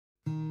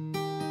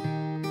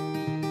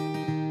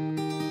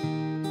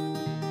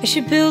As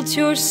you built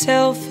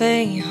yourself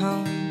a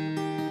home,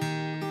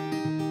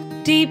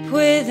 deep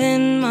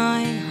within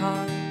my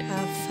heart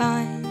I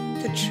find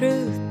the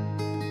truth.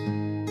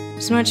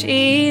 It's much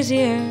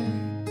easier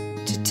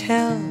to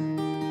tell.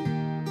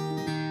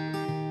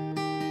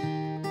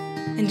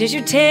 And as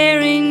you're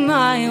tearing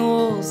my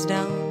walls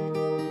down,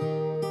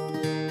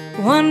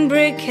 one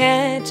brick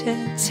at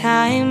a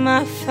time,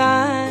 I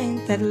find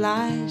that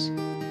lies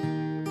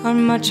are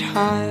much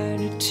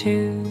harder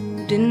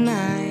to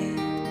deny.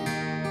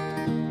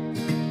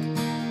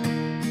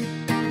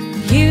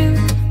 You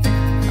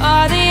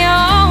are the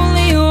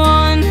only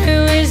one who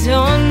is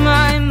on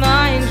my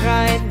mind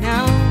right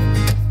now,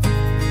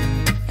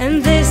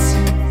 and this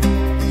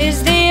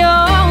is the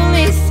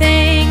only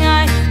thing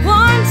I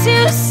want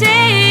to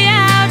say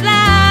out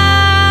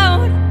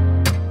loud.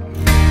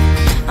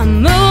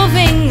 I'm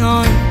moving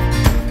on.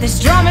 This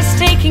drama's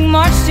taking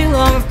much too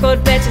long. I've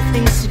got better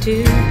things to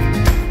do.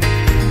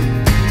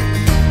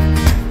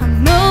 I'm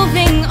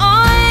moving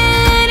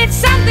on. It's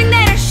something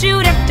that I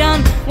should have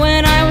done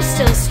when I was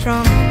still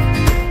strong.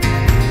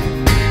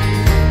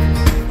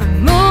 I'm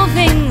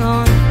moving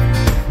on.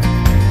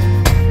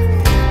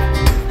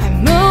 I'm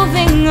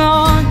moving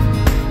on.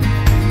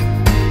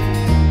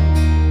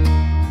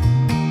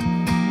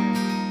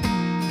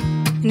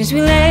 And as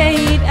we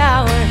laid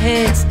our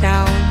heads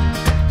down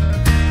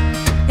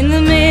in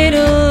the middle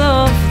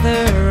of the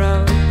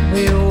road,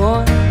 we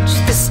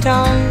watched the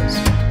stars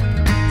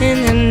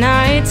in the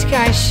night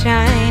sky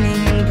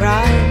shining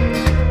bright.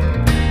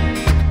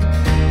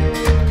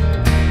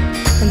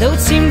 And though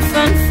it seemed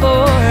fun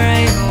for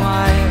a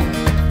while,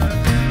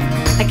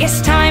 I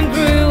guess time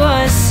grew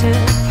us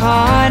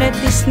apart. At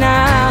least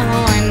now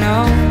I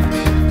know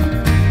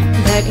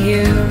that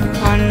you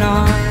are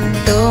not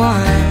the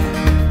one.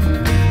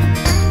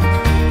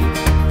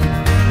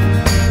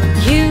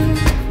 You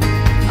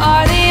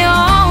are the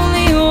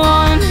only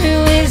one who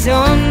is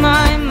on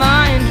my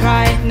mind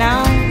right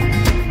now,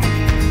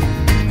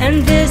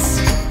 and this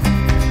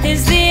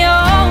is the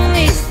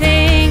only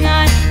thing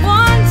I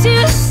want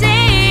to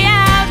say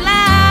out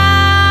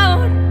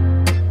loud.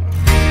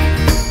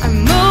 I'm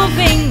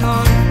moving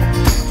on.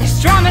 This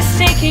drama's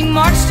taking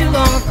much too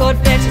long. I've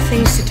got better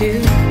things to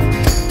do.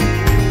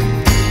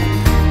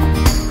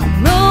 I'm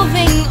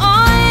moving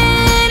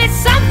on. It's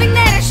something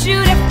that I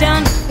should have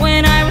done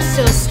when I was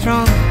still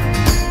strong.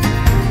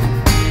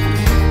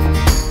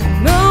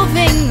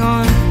 Moving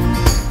on,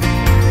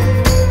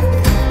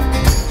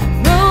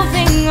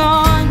 moving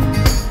on.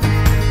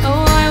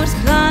 Oh, I was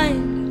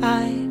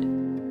blind-eyed,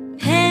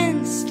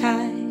 hands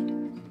tied,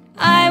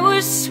 I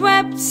was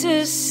swept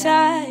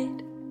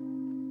aside.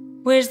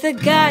 Where's the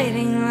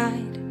guiding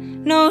light?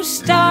 No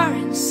star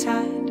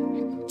inside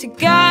to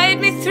guide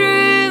me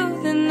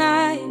through the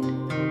night.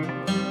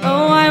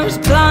 Oh, I was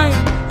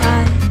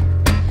blind-eyed,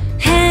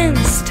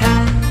 hands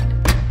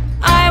tied,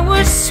 I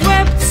was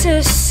swept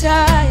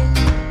aside.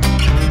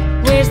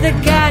 Where's the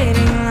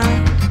guiding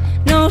light?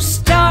 No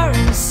star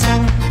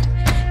inside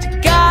to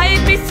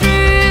guide me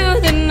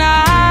through the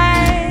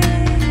night.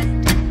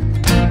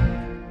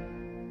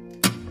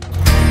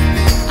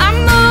 I'm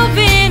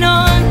moving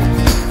on.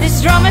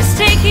 This drama's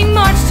taking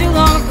much too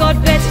long. I've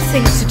got better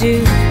things to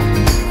do.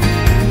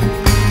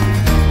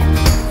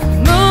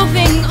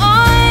 Moving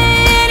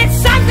on. It's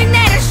something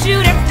that I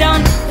should have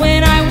done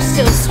when I was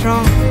still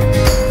strong.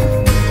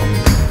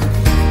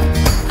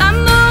 I'm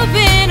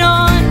moving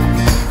on.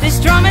 This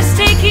drama's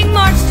taking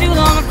much too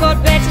long. I've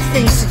got better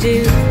things to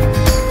do.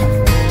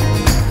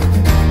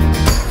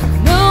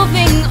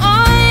 Moving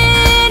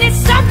on.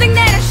 It's something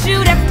that I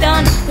should have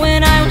done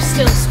when I was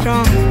still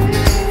strong.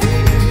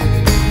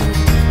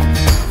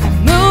 I'm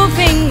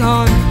moving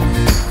on.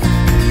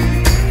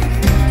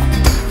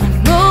 I'm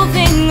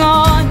moving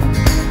on.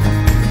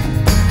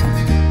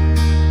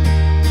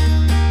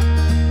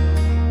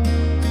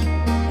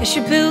 As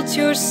you built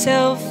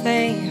yourself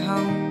a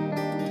home,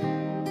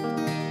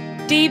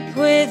 deep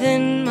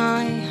within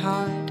my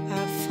heart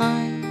I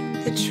find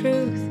the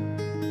truth.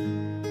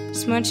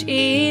 It's much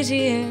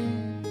easier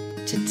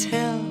to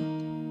tell.